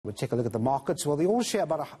We'll take a look at the markets. Well, they all share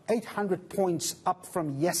about 800 points up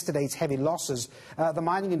from yesterday's heavy losses. The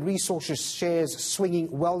mining and resources shares swinging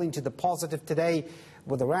well into the positive today,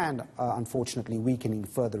 with the rand unfortunately weakening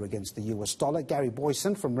further against the US dollar. Gary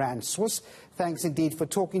Booysen from Rand Swiss, thanks indeed for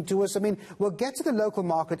talking to us. I mean, we'll get to the local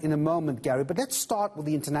market in a moment, Gary, but let's start with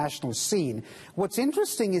the international scene. What's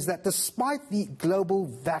interesting is that despite the global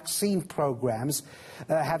vaccine programs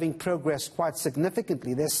having progressed quite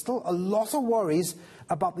significantly, there's still a lot of worries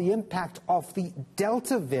about the impact of the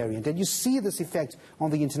Delta variant, and you see this effect on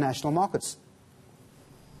the international markets.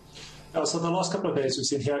 So in the last couple of days, we've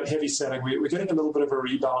seen heavy selling. We're getting a little bit of a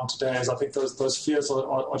rebound today, as I think those fears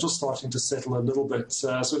are just starting to settle a little bit.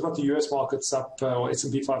 So we've got the US markets up, or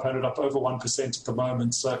S&P 500 up over 1% at the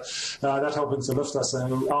moment. So that helping to lift us.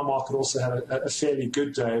 And our market also had a fairly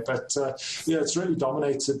good day. But yeah, it's really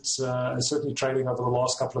dominated, certainly trading over the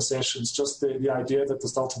last couple of sessions. Just the idea that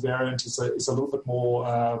this Delta variant is a little bit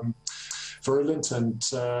more virulent, and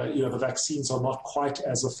the vaccines are not quite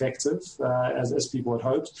as effective as people had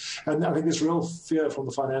hoped. And I think there's real fear from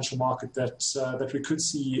the financial market that we could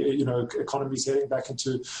see economies heading back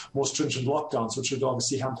into more stringent lockdowns, which would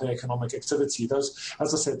obviously hamper economic activity. Those,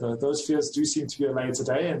 as I said, those fears do seem to be allayed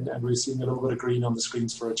today, and we're seeing a little bit of green on the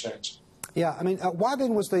screens for a change. Yeah, I mean, why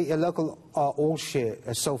then was the local all share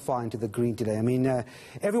so far into the green today? I mean,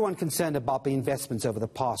 everyone concerned about the investments over the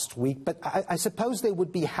past week, but I suppose they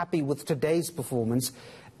would be happy with today's performance.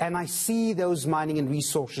 And I see those mining and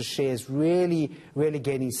resources shares really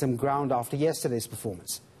gaining some ground after yesterday's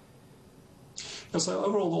performance. So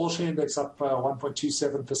overall, the all share index up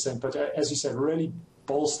 1.27%, but as you said, really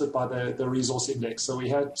bolstered by the resource index. So we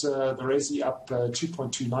had the Resi up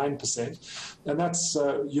 2.29%, and that's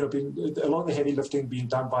been a lot of the heavy lifting being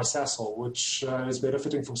done by Sasol, which is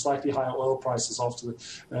benefiting from slightly higher oil prices after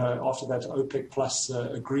that OPEC Plus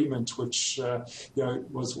agreement, which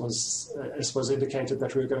was I suppose indicated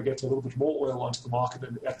that we were going to get a little bit more oil onto the market,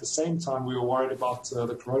 and at the same time we were worried about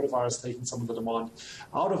the coronavirus taking some of the demand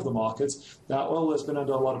out of the market. Now oil has been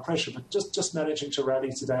under a lot of pressure, but just managing to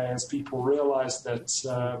rally today as people realize that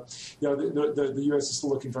the US is still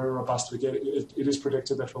looking very robust. It is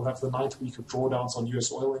predicted that we'll have the 9th week of drawdowns on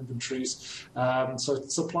US oil inventories. So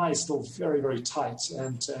supply is still very tight,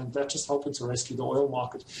 and that's just helping to rescue the oil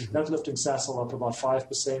market. That lifting Sasol up about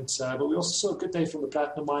 5%. But we also saw a good day from the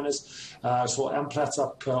platinum miners. Saw Amplat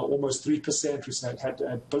up almost 3%. We had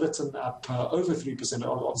Billiton up over 3%.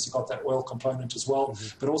 Obviously got that oil component as well,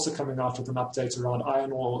 but also coming out with an update around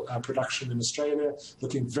iron ore production in Australia,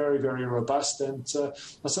 looking very robust. And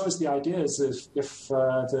I suppose the idea is if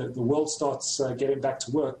the world starts getting back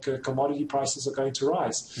to work, commodity prices are going to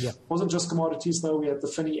rise. Yeah. It wasn't just commodities, though. We had the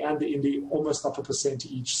Finny and the Indy almost up 1%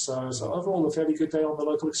 each. So overall, a fairly good day on the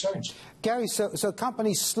local exchange. Gary, so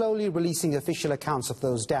companies slowly releasing official accounts of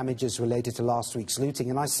those damages related to last week's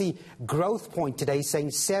looting. And I see Growth Point today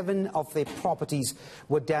saying 7 of their properties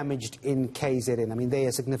were damaged in KZN. I mean, they're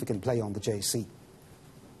a significant play on the JSE.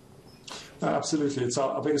 Absolutely. It's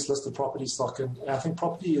our biggest listed property stock, and I think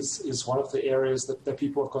property is one of the areas that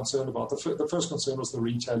people are concerned about. The first concern was the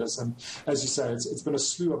retailers, and as you say, it's been a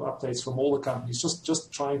slew of updates from all the companies,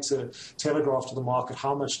 just trying to telegraph to the market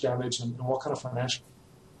how much damage and what kind of financial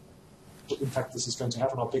impact this is going to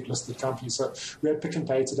have on our big listed companies. So we had Pick n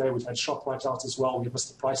Pay today. We've had ShopRite out as well. We have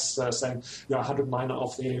Mr. Price saying 109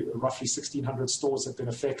 of their roughly 1,600 stores have been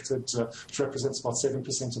affected, which represents about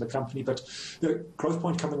 7% of the company. But Growth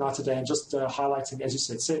Point coming out today and just highlighting, as you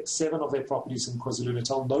said, 7 of their properties in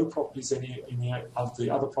KwaZulu-Natal. No properties in any of the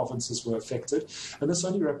other provinces were affected. And this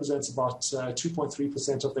only represents about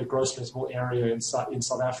 2.3% of their gross lettable area in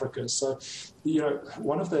South Africa. So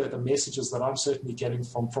one of the messages that I'm certainly getting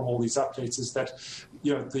from all these updates is that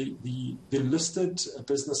the listed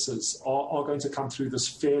businesses are going to come through this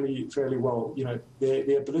fairly well.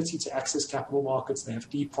 Their ability to access capital markets, they have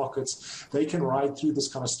deep pockets, they can ride through this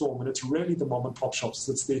kind of storm, and it's really the mom and pop shops.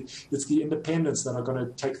 It's the independents that are going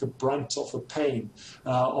to take the brunt of the pain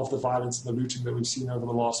of the violence and the looting that we've seen over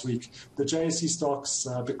the last week. The JSE stocks,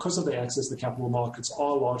 because of their access to the capital markets,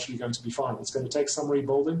 are largely going to be fine. It's going to take some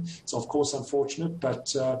rebuilding. It's of course unfortunate, but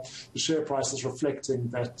the share price is reflecting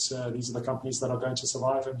that these are the companies that are going to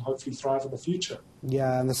survive and hopefully thrive in the future.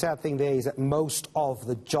 Yeah, and the sad thing there is that most of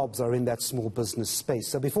the jobs are in that small business space.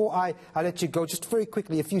 So before I let you go, just very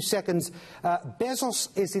quickly, a few seconds, Bezos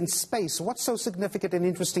is in space. What's so significant and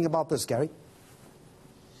interesting about this, Gary?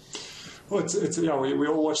 Well, we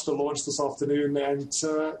all watched the launch this afternoon, and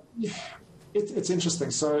It's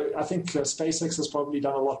interesting. So I think SpaceX has probably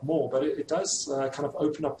done a lot more, but it does kind of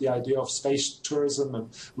open up the idea of space tourism and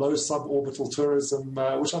low suborbital tourism,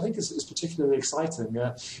 which I think is particularly exciting.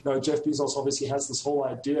 Jeff Bezos obviously has this whole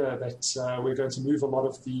idea that we're going to move a lot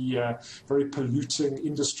of the very polluting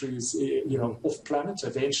industries, off planet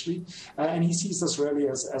eventually, and he sees this really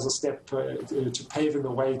as a step to paving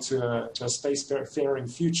the way to a spacefaring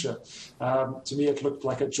future. To me, it looked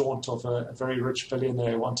like a jaunt of a very rich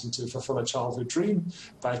billionaire wanting to fulfill a childhood dream,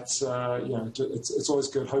 but it's always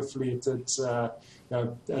good. Hopefully, it did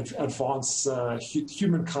advance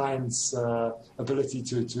humankind's ability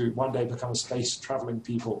to one day become a space traveling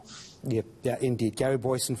people. Yep, yeah, indeed. Gary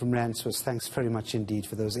Booysen from Rand Swiss, thanks very much indeed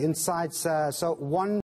for those insights. So one